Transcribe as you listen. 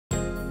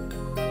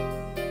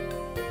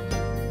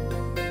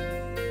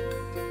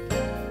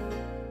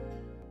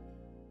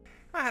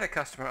I had a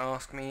customer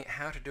ask me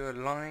how to do a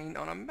line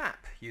on a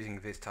map using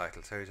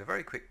Vistitle, so here's a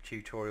very quick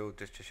tutorial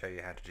just to show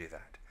you how to do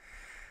that.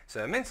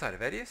 So I'm inside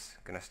of EDIUS,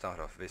 I'm going to start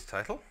off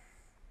Vistitle,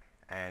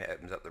 and it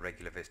opens up the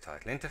regular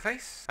Vistitle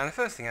interface. And the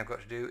first thing I've got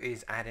to do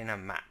is add in a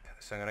map.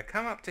 So I'm going to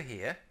come up to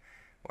here,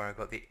 where I've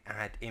got the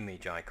Add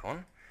Image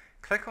icon,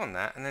 click on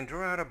that, and then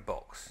draw out a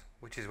box,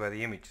 which is where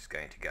the image is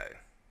going to go.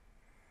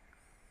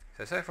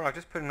 So far I've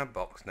just put in a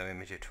box, no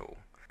image at all.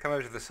 Come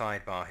over to the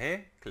sidebar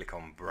here, click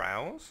on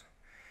Browse,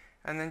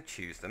 and then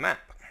choose the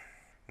map.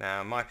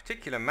 Now my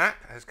particular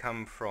map has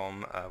come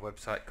from a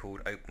website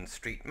called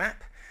OpenStreetMap.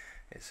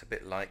 It's a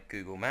bit like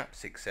Google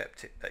Maps,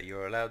 except that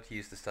you're allowed to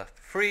use the stuff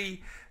for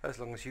free as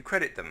long as you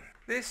credit them.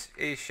 This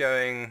is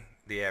showing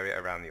the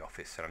area around the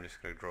office, so I'm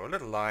just going to draw a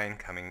little line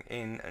coming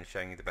in and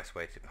showing you the best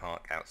way to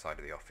park outside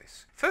of the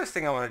office. First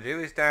thing I want to do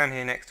is down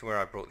here next to where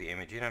I brought the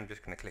image in, I'm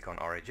just going to click on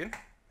Origin.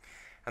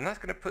 And that's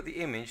going to put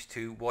the image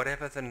to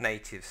whatever the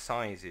native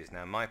size is.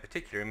 Now my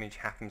particular image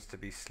happens to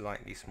be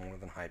slightly smaller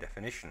than high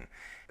definition.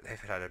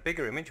 If it had a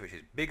bigger image, which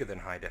is bigger than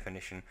high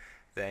definition,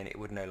 then it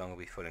would no longer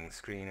be filling the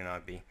screen and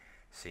I'd be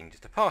seeing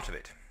just a part of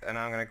it. And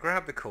now I'm going to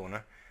grab the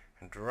corner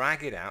and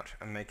drag it out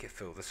and make it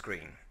fill the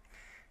screen.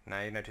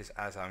 Now you notice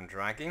as I'm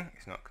dragging,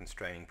 it's not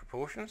constraining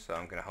proportions, so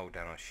I'm going to hold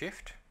down on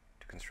Shift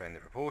to constrain the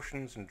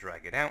proportions and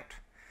drag it out.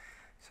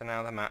 So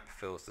now the map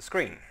fills the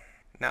screen.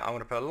 Now I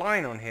want to put a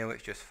line on here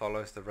which just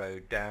follows the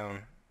road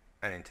down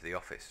and into the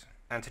office.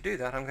 And to do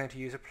that I'm going to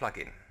use a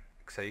plugin.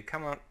 So you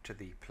come up to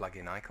the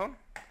plugin icon,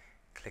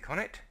 click on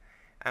it,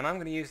 and I'm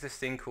going to use this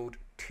thing called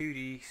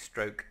 2D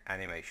stroke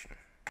animation.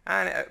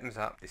 And it opens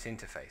up this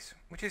interface,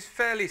 which is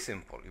fairly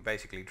simple. You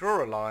basically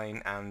draw a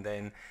line, and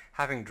then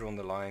having drawn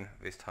the line,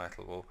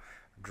 Vistitle will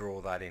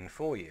draw that in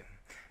for you.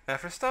 Now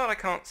for a start I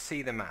can't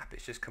see the map,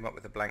 it's just come up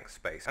with a blank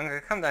space. I'm going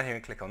to come down here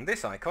and click on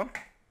this icon,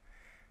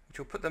 which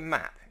will put the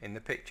map in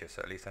the picture,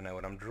 so at least I know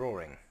what I'm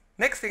drawing.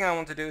 Next thing I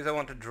want to do is I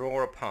want to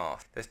draw a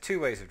path. There's two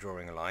ways of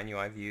drawing a line. You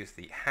either use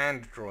the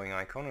hand drawing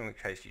icon, in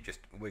which case you just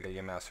wiggle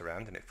your mouse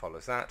around and it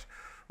follows that,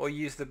 or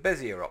use the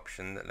Bezier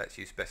option that lets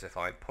you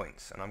specify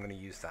points, and I'm going to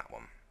use that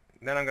one.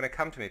 Then I'm going to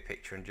come to my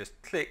picture and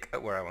just click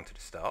at where I wanted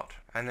to start,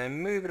 and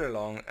then move it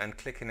along and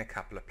click in a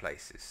couple of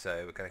places.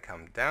 So we're going to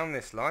come down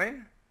this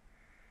line,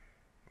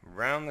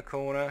 round the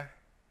corner,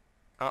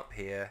 up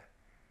here,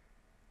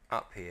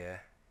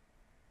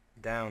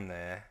 down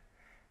there,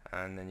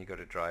 and then you've got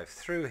to drive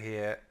through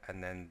here,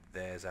 and then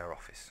there's our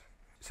office.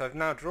 So I've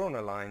now drawn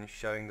a line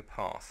showing the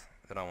path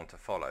that I want to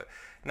follow.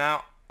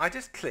 Now I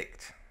just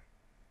clicked,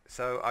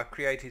 so I've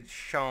created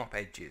sharp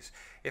edges.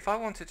 If I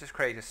wanted to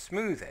create a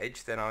smooth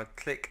edge, then I would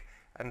click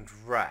and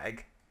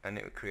drag and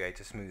it would create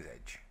a smooth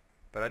edge.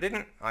 But I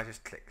didn't, I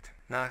just clicked.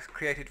 Now I've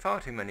created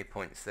far too many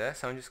points there,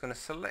 so I'm just going to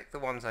select the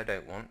ones I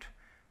don't want,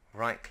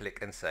 right click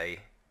and say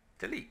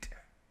delete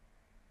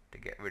to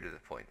get rid of the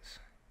points.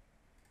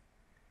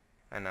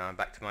 And now I'm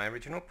back to my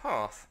original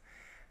path.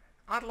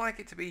 I'd like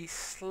it to be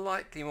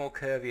slightly more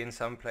curvy in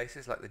some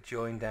places, like the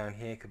join down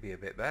here could be a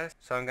bit better.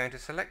 So I'm going to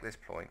select this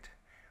point,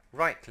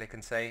 right click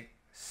and say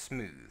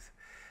smooth.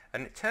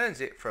 And it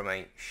turns it from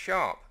a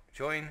sharp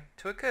join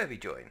to a curvy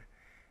join.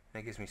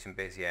 And it gives me some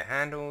Bezier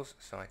handles,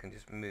 so I can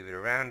just move it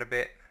around a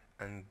bit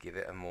and give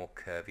it a more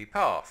curvy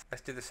path.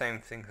 Let's do the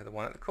same thing for the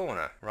one at the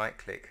corner. Right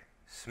click,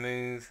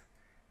 smooth,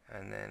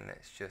 and then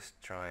let's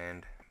just try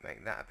and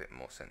make that a bit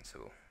more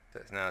sensible. So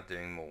it's now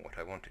doing more what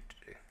I wanted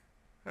to do.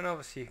 And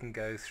obviously you can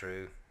go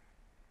through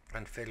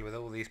and fiddle with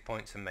all these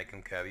points and make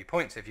them curvy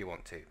points if you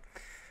want to.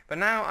 But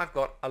now I've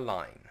got a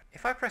line.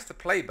 If I press the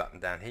play button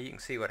down here, you can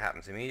see what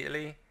happens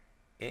immediately.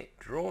 It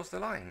draws the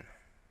line.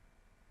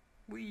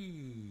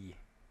 Whee!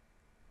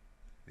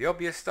 The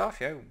obvious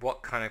stuff,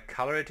 what kind of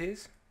colour it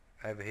is.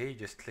 Over here you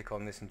just click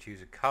on this and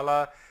choose a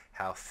colour,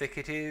 how thick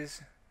it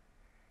is,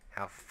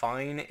 how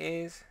fine it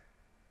is.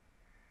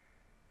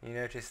 You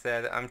notice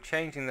there that I'm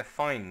changing the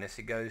fineness.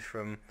 It goes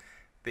from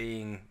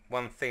being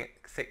one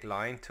thick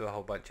line to a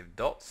whole bunch of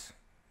dots.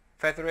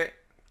 Feather it,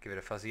 give it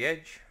a fuzzy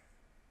edge.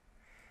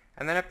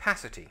 And then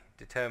opacity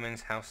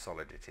determines how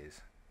solid it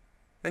is.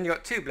 Then you've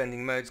got two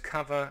blending modes,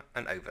 cover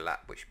and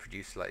overlap, which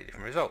produce slightly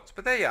different results.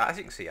 But there you are, as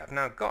you can see, I've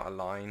now got a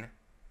line,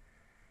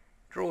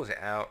 draws it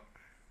out,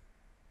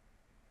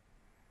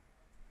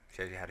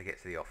 shows you how to get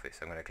to the office.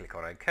 I'm going to click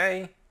on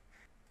OK,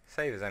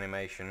 save as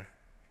animation,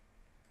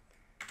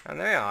 and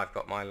there you are, I've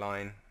got my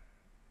line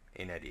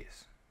in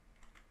EDIUS.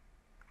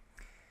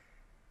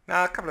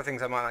 Now a couple of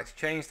things I might like to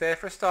change there.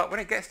 For a start, when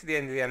it gets to the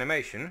end of the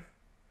animation,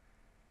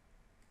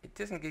 it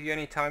doesn't give you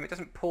any time, it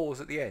doesn't pause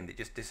at the end, it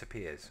just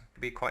disappears.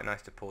 It'd be quite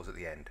nice to pause at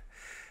the end.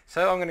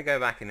 So I'm going to go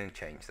back in and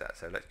change that.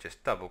 So let's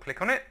just double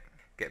click on it,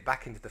 get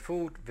back into the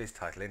full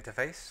Vistitle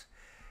interface,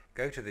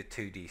 go to the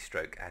 2D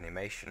stroke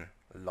animation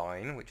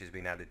line, which has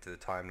been added to the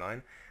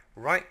timeline,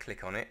 right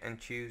click on it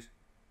and choose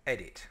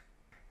edit.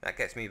 That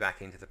gets me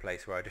back into the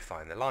place where I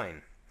define the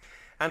line.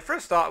 And for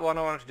a start, what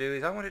I want to do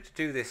is I want it to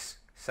do this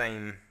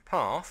same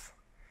path,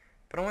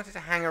 but I want it to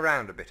hang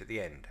around a bit at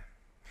the end.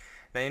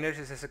 Now you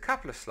notice there's a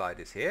couple of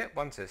sliders here.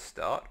 One says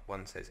start,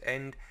 one says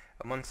end,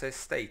 and one says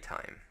stay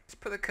time. Let's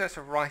put the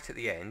cursor right at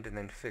the end and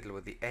then fiddle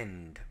with the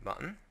end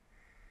button.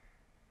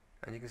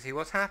 And you can see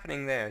what's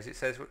happening there is it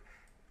says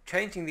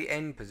changing the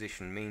end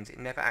position means it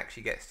never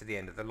actually gets to the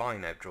end of the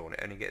line I've drawn.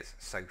 It only gets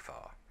so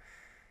far.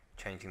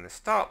 Changing the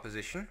start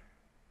position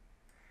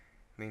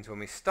means when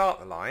we start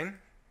the line,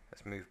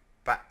 let's move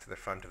back to the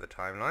front of the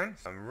timeline.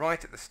 So I'm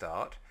right at the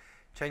start.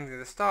 Changing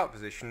the start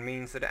position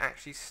means that it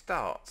actually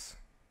starts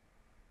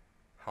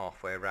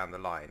halfway around the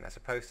line, as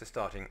opposed to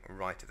starting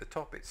right at the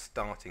top. It's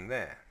starting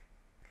there.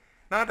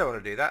 Now I don't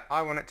want to do that.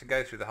 I want it to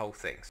go through the whole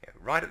thing. So,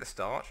 right at the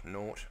start,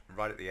 0,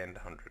 right at the end,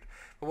 100.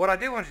 But what I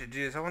do want it to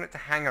do is I want it to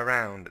hang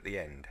around at the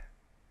end.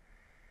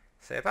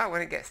 So about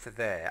when it gets to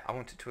there, I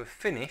want it to have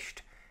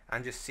finished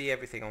and just see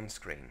everything on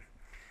screen.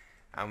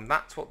 And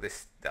that's what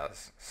this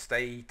does.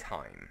 Stay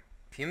time.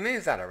 If you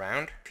move that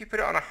around, if you put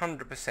it on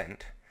 100%,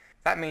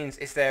 that means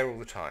it's there all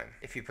the time.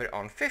 If you put it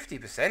on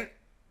 50%,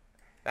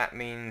 that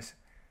means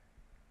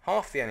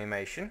half the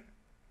animation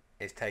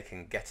is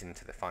taken getting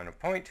to the final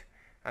point,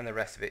 and the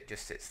rest of it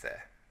just sits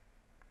there.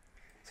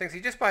 So you can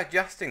see just by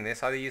adjusting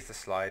this, either use the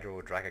slider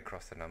or drag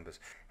across the numbers,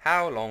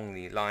 how long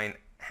the line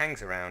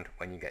hangs around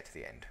when you get to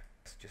the end.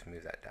 Let's just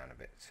move that down a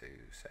bit to,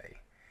 say,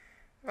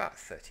 about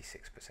 36%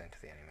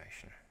 of the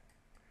animation.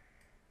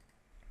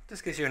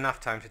 Just gives you enough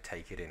time to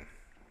take it in.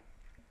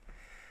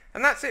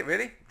 And that's it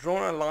really,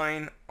 drawn a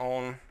line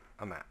on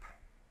a map.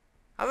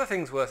 Other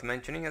things worth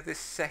mentioning are this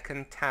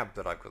second tab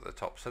that I've got at the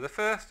top. So the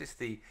first is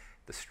the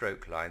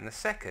stroke line. The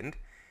second,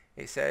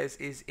 it says,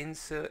 is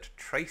insert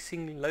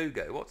tracing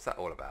logo. What's that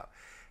all about?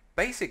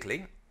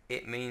 Basically,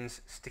 it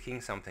means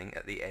sticking something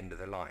at the end of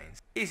the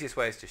lines. Easiest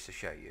way is just to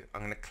show you.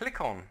 I'm going to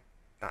click on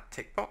that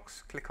tick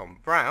box, click on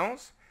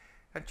browse,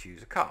 and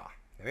choose a car.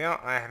 There we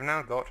are, I have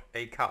now got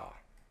a car,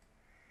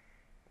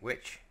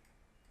 which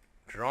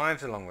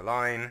drives along the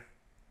line.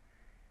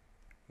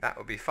 That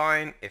would be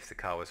fine if the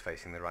car was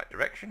facing the right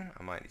direction.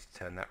 I might need to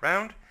turn that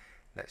round.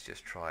 Let's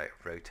just try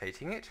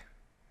rotating it.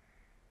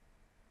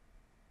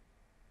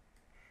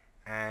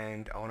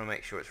 And I want to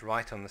make sure it's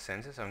right on the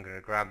center, so I'm going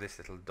to grab this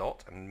little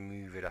dot and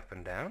move it up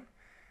and down.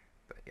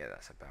 But yeah,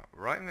 that's about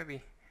right.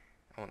 Maybe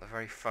I want the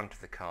very front of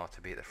the car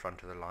to be at the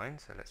front of the line,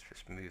 so let's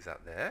just move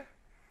that there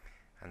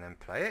and then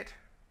play it,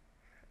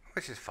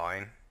 which is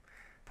fine.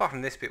 Apart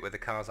from this bit where the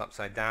car's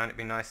upside down, it'd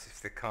be nice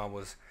if the car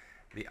was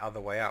the other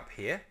way up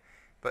here.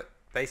 But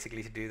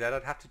basically to do that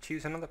I'd have to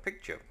choose another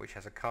picture which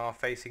has a car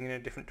facing in a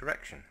different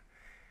direction,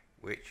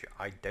 which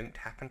I don't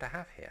happen to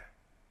have here.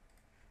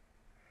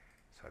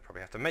 So I'd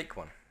probably have to make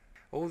one.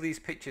 All these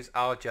pictures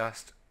are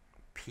just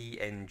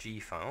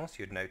PNG files,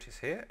 you'd notice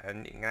here,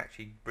 and you can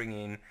actually bring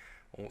in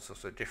all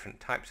sorts of different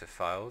types of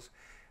files,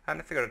 and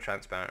if you've got a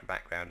transparent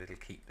background it'll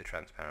keep the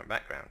transparent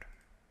background.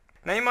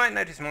 Now you might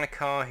notice my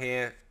car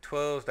here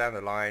twirls down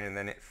the line and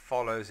then it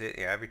follows it.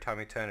 You know, every time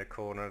you turn a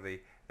corner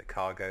the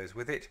car goes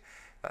with it.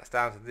 That's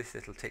down to this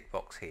little tick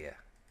box here.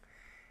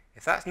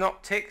 If that's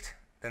not ticked,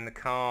 then the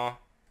car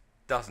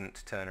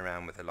doesn't turn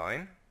around with the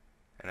line,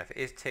 and if it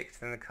is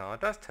ticked, then the car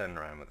does turn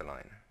around with the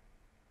line.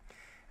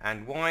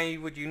 And why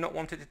would you not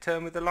want it to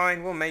turn with the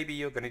line? Well, maybe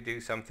you're going to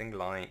do something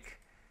like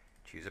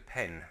choose a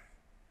pen,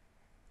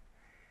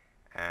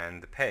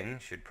 and the pen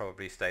should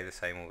probably stay the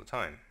same all the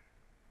time.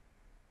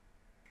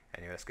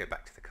 Anyway, let's go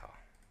back to the car.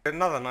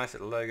 Another nice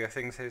little logo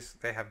thing is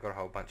they have got a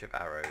whole bunch of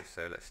arrows,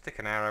 so let's stick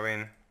an arrow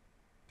in.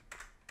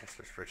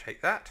 Let's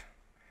rotate that.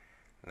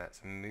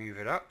 Let's move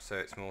it up so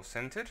it's more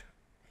centered.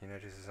 You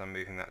notice as I'm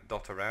moving that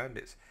dot around,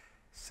 it's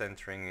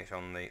centering it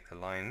on the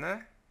line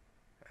there.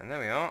 And there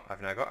we are,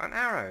 I've now got an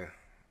arrow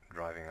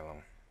driving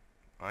along.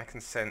 I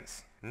can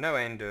sense no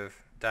end of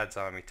Dad's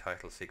Army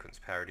title sequence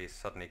parodies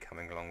suddenly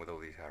coming along with all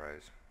these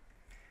arrows.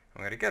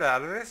 I'm going to get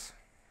out of this,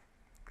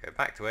 go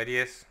back to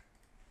EDIUS,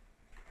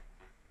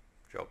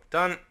 job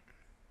done.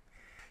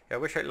 Yeah, I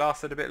wish it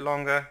lasted a bit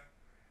longer.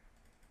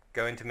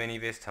 Go into Mini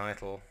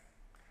Vistitle,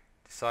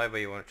 decide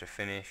where you want it to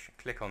finish,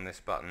 click on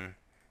this button,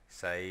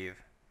 save,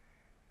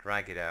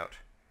 drag it out.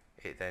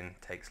 It then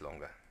takes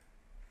longer.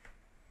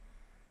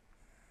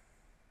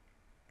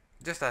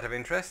 Just out of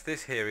interest,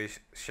 this here is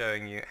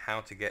showing you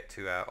how to get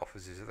to our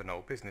offices at the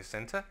Knoll Business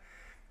Centre.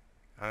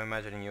 I'm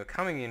imagining you're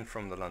coming in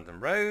from the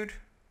London Road,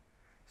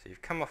 so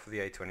you've come off of the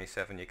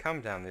A27, you come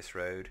down this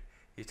road,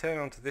 you turn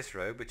onto this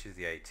road, which is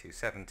the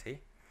A270.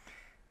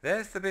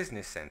 There's the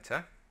business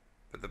centre,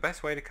 but the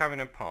best way to come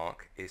in and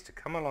park is to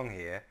come along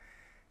here,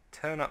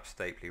 turn up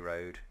Stapley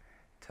Road,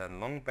 turn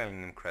along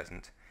Bellingham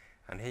Crescent,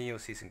 and here you'll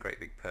see some great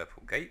big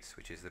purple gates,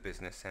 which is the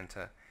business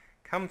centre.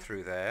 Come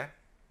through there,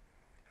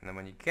 and then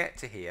when you get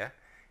to here,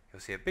 you'll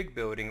see a big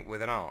building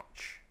with an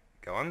arch.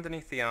 Go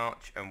underneath the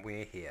arch and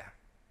we're here.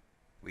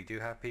 We do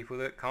have people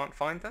that can't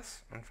find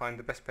us and find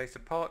the best place to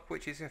park,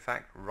 which is in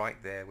fact right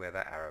there where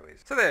that arrow is.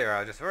 So there you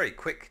are, just a very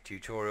quick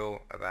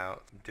tutorial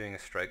about doing a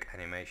stroke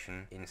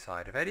animation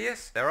inside of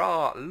EDIUS. There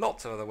are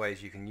lots of other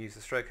ways you can use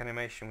the stroke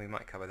animation. We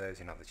might cover those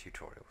in other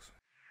tutorials.